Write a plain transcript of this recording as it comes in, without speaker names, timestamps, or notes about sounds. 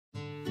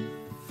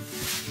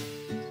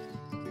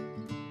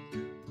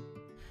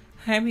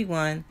Hi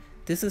everyone,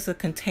 this is a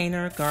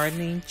container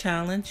gardening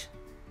challenge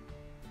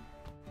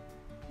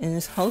and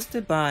it's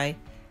hosted by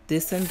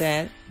This and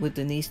That with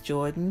Denise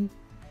Jordan,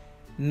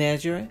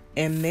 Measure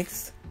and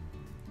Mix,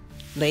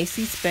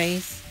 Lacy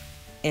Space,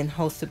 and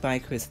hosted by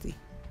Christy.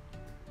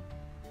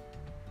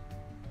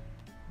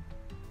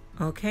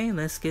 Okay,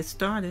 let's get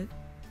started.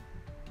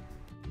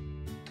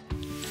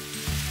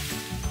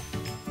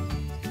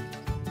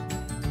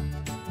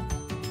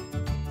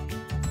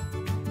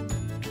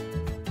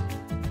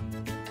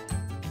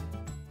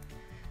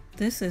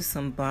 This is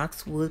some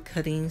boxwood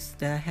cuttings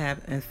that I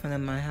have in front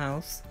of my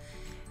house,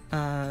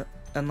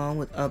 along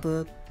with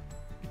other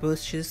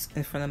bushes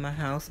in front of my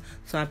house.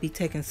 So I'll be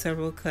taking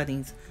several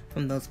cuttings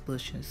from those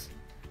bushes.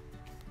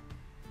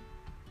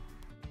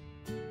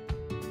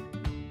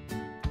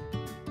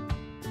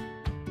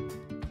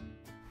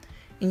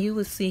 And you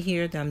will see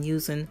here that I'm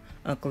using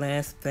a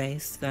glass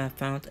vase that I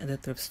found at a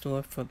thrift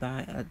store for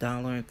about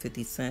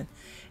 $1.50.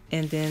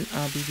 And then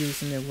I'll be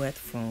using the wet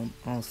foam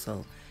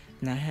also.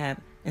 And I have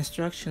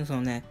instructions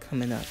on that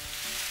coming up.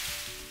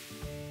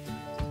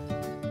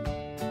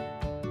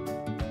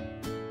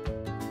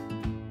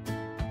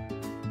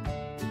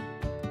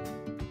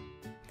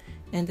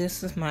 And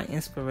this is my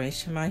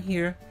inspiration right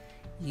here,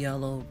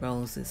 yellow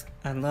roses.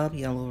 I love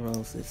yellow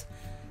roses.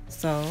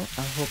 So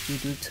I hope you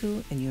do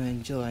too and you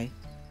enjoy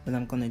what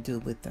I'm going to do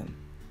with them.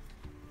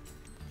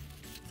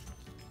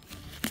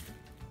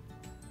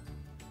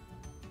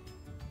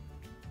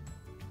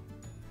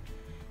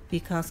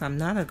 Because I'm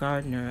not a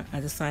gardener, I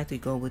decided to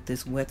go with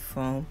this wet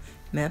foam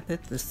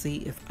method to see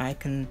if I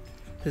can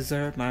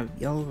preserve my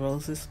yellow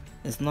roses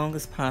as long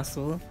as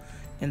possible.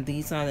 And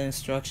these are the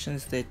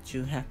instructions that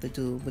you have to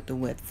do with the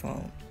wet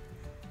foam.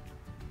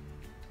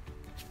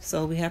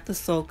 So we have to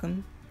soak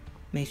them.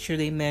 Make sure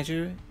they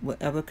measure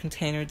whatever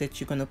container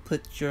that you're going to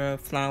put your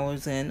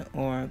flowers in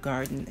or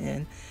garden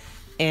in.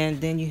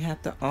 And then you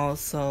have to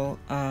also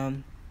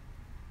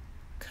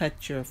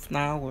cut your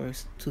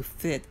flowers to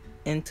fit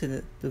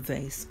into the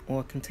vase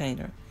or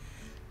container.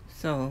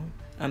 So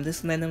I'm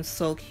just letting them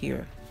soak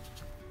here.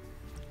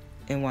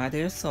 And while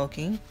they're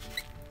soaking,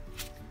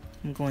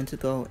 I'm going to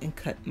go and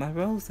cut my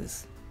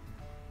roses.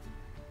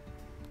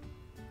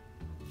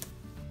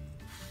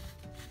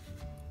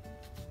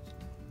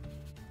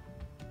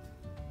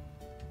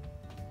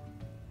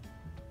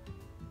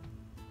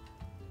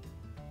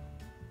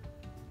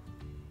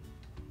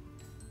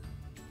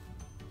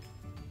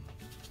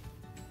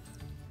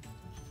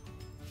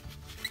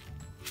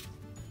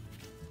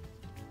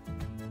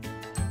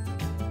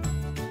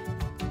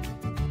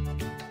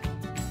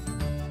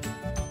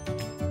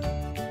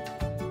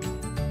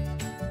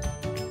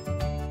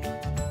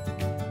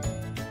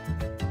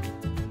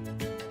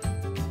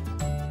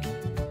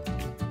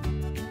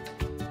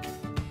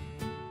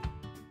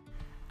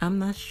 I'm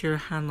not sure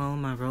how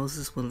long my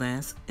roses will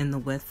last in the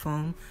wet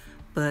foam,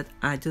 but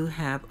I do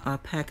have a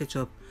package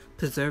of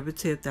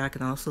preservative that I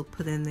can also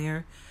put in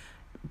there.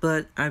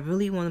 But I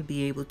really want to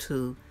be able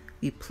to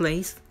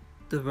replace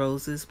the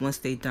roses once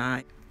they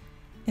die.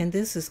 And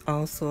this is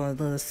also a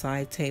little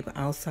side table,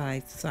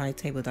 outside side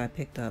table that I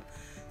picked up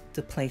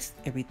to place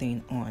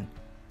everything on.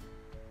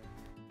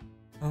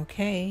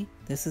 Okay,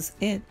 this is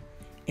it.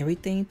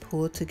 Everything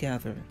pulled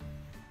together.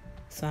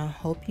 So I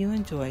hope you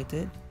enjoyed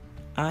it.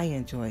 I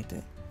enjoyed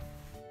it.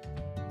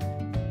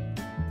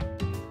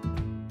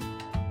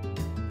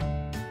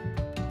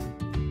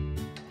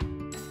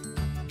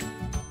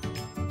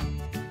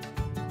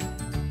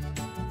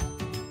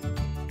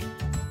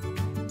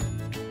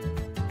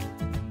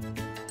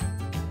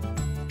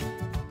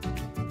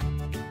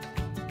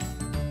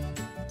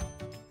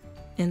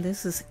 And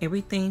this is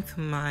everything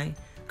from my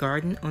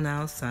garden on the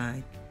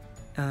outside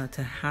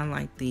to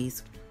highlight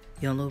these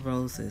yellow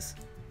roses.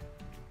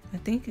 I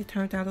think it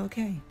turned out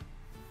okay.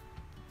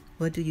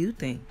 What do you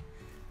think?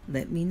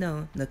 Let me know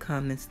in the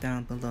comments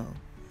down below.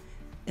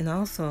 And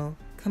also,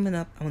 coming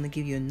up, I want to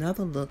give you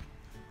another look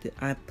that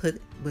I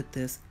put with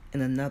this in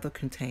another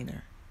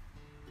container.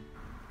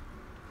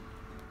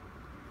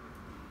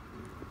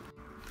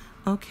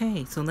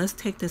 Okay, so let's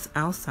take this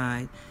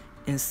outside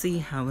and see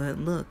how it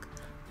looks.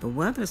 The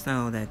weather's not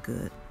all that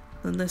good,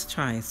 but let's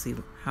try and see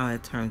how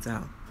it turns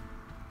out.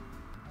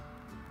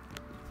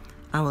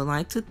 I would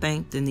like to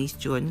thank Denise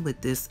Jordan with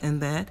This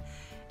and That,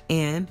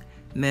 and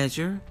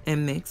Measure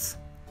and Mix,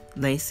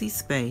 Lacy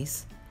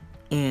Space,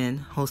 and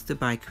hosted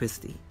by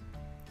Christy.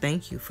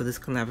 Thank you for this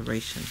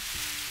collaboration.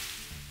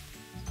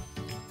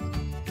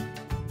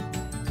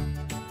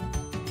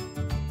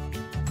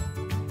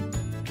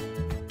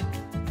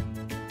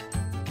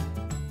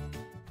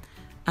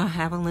 I'll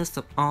have a list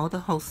of all the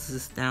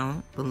hosts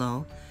down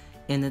below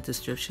in the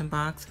description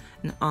box,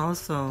 and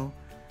also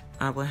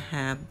I will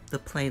have the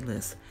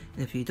playlist.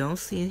 And if you don't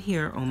see it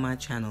here on my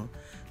channel,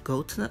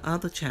 go to the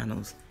other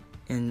channels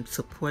and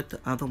support the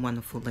other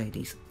wonderful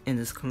ladies in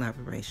this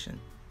collaboration.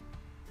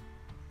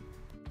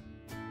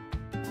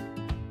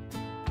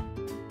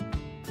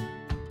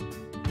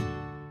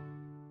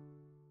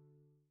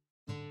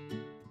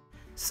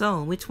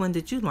 So, which one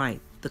did you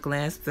like? The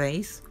glass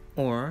vase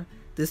or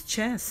this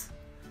chest?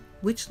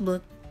 Which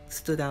look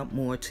stood out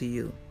more to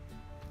you?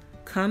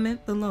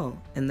 Comment below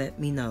and let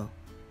me know.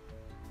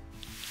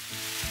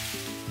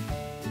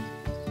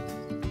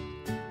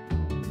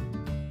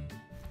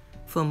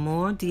 For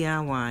more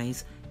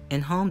DIYs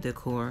and home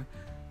decor,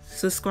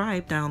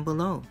 subscribe down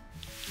below.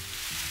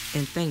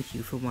 And thank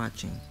you for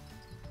watching.